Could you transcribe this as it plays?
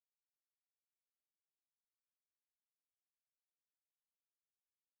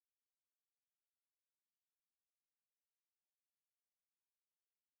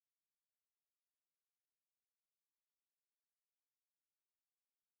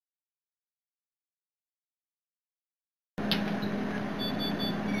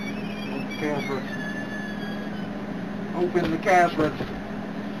Cash register. Open the cash register.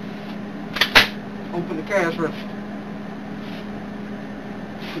 Open the cash register.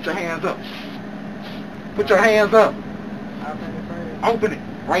 Put your hands up. Put your hands up. Open it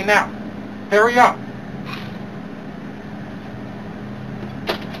right now. Hurry up.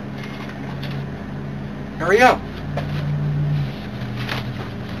 Hurry up.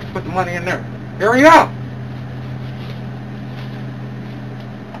 Put the money in there. Hurry up.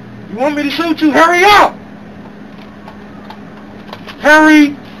 You want me to shoot you? Hurry up.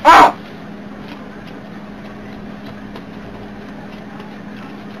 Hurry up.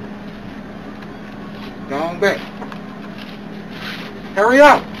 Go on back. Hurry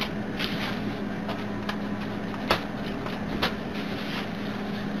up.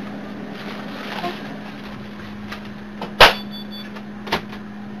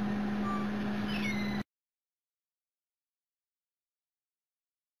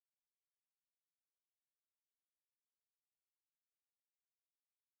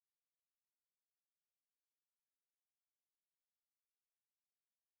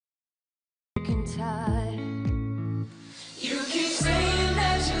 You keep saying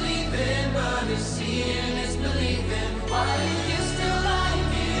that you're leaving, but if seeing is believing, why are you still lying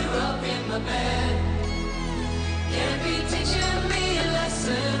here up in my bed? Can't be teaching me a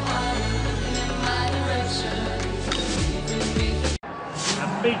lesson while you're looking in my direction. A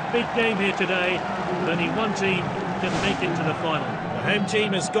big game here today. Only one team can make it to the final. The home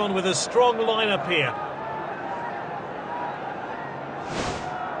team has gone with a strong lineup here.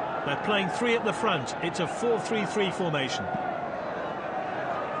 They're playing three at the front. It's a 4-3-3 formation.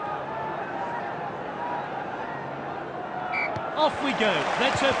 Off we go.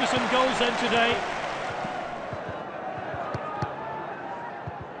 Let's hope for some goals then today.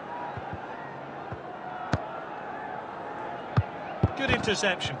 Good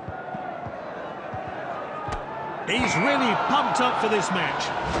interception. He's really pumped up for this match.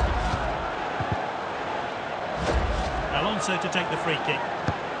 Alonso to take the free kick.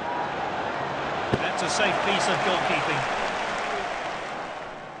 That's a safe piece of goalkeeping.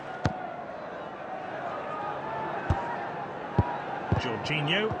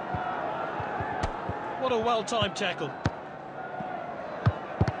 Jorginho. What a well-timed tackle.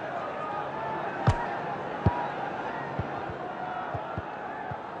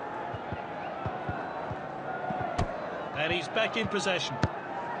 And he's back in possession.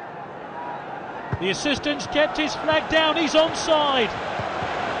 The assistant's kept his flag down. He's onside.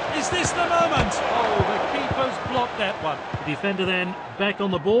 Is this the moment? Oh, the keeper's blocked that one. The defender then back on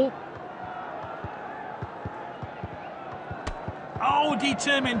the ball. Oh,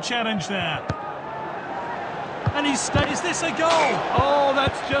 determined challenge there. And is this a goal? Oh,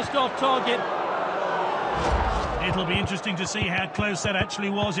 that's just off target. It'll be interesting to see how close that actually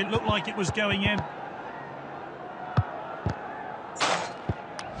was. It looked like it was going in.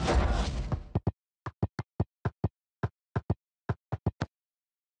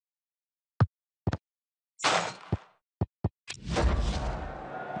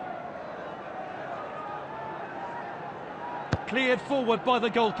 Cleared forward by the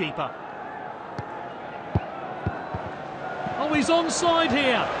goalkeeper. Oh, he's onside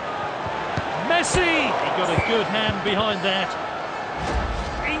here. Messi! He got a good hand behind that.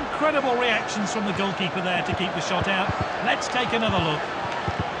 Incredible reactions from the goalkeeper there to keep the shot out. Let's take another look.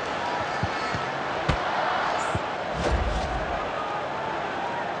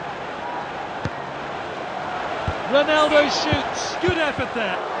 Ronaldo shoots. Good effort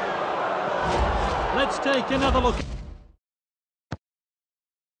there. Let's take another look.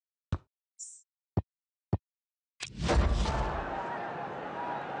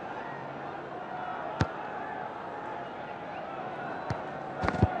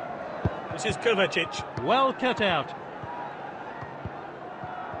 This is Kovacic. Well cut out.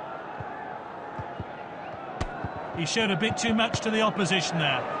 He showed a bit too much to the opposition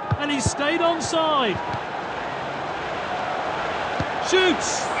there. And he stayed onside.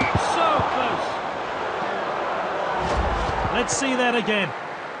 Shoots! So close. Let's see that again.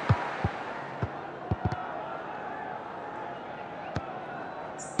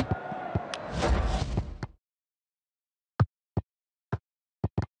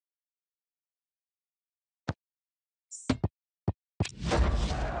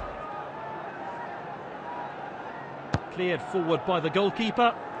 Cleared forward by the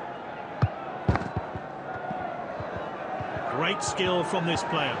goalkeeper. Great skill from this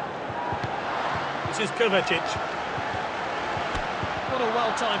player. This is Kovacic. What a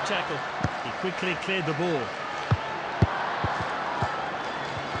well-timed tackle. He quickly cleared the ball.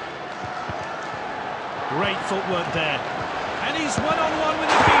 Great footwork there. And he's one-on-one with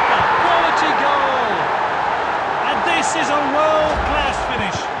the keeper. Goal! quality goal. And this is a world-class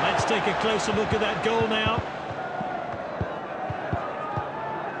finish. Let's take a closer look at that goal now.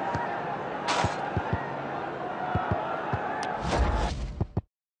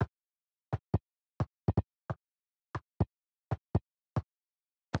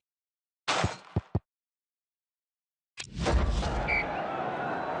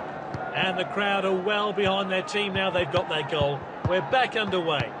 And the crowd are well behind their team now they've got their goal. We're back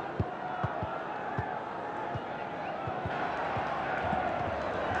underway.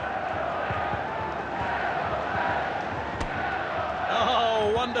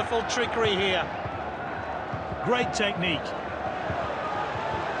 Oh, wonderful trickery here. Great technique.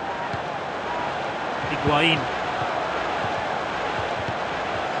 Higuain.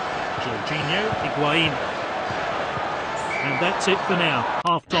 Jorginho, Higuain. And that's it for now,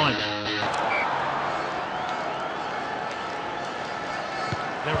 half-time.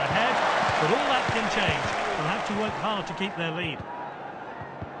 They're ahead, but all that can change. They'll have to work hard to keep their lead.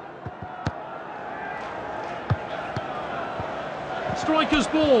 Striker's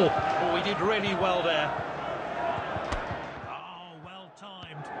ball. Oh, he did really well there. Oh, well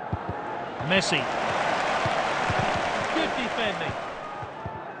timed. Messi. Good defending.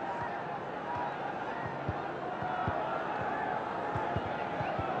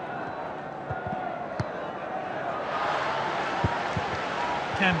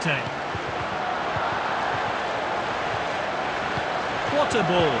 Kante. What a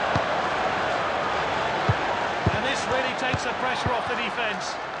ball. And this really takes the pressure off the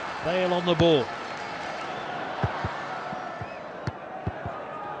defence. Bale on the ball.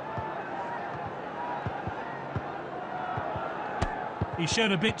 He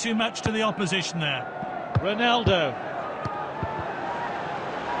showed a bit too much to the opposition there. Ronaldo.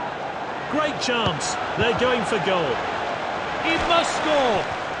 Great chance. They're going for goal. He must score!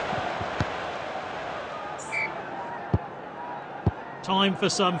 Time for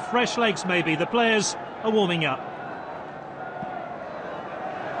some fresh legs maybe. The players are warming up.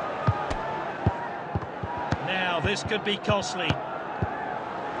 Now this could be costly.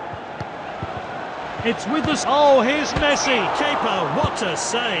 It's with us. Oh, here's Messi. Keeper, what a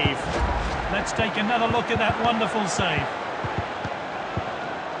save. Let's take another look at that wonderful save.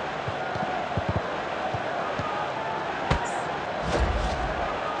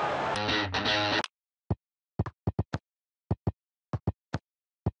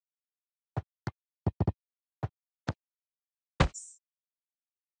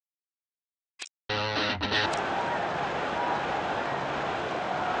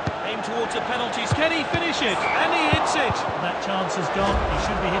 Towards the penalties. Can he finish it? And he hits it. That chance is gone. He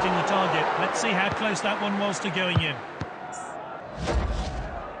should be hitting the target. Let's see how close that one was to going in.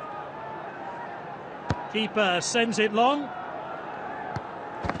 Keeper sends it long.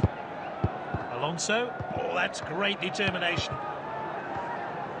 Alonso. Oh, that's great determination.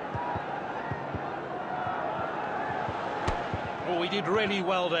 Oh, he did really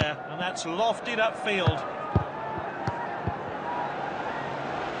well there. And that's lofted upfield.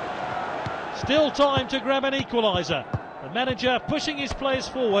 Still time to grab an equaliser. The manager pushing his players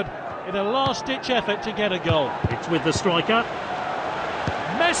forward in a last-ditch effort to get a goal. It's with the striker.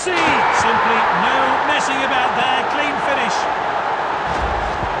 Messi! Simply no messing about there. Clean finish.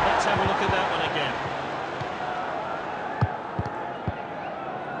 Let's have a look at that one again.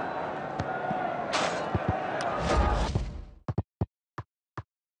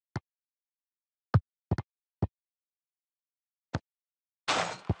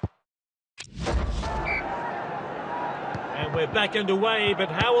 And we're back underway, but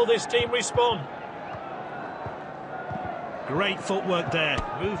how will this team respond? Great footwork there,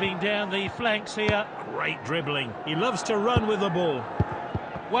 moving down the flanks here. Great dribbling. He loves to run with the ball.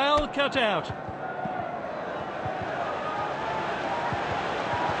 Well cut out.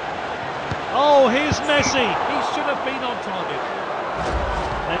 Oh, here's Messi. He should have been on target.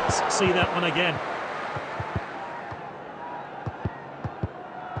 Let's see that one again.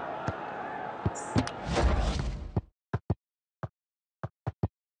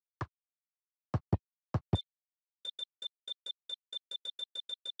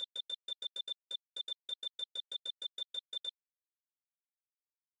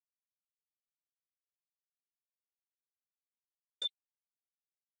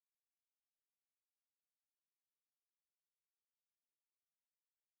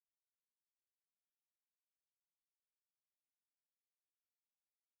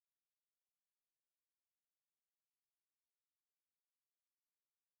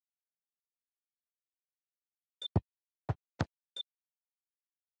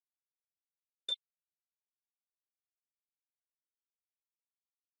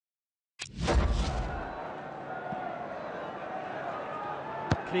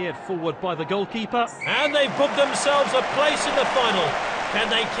 Cleared forward by the goalkeeper. And they've booked themselves a place in the final. Can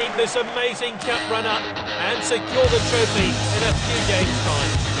they keep this amazing cup run up and secure the trophy in a few games'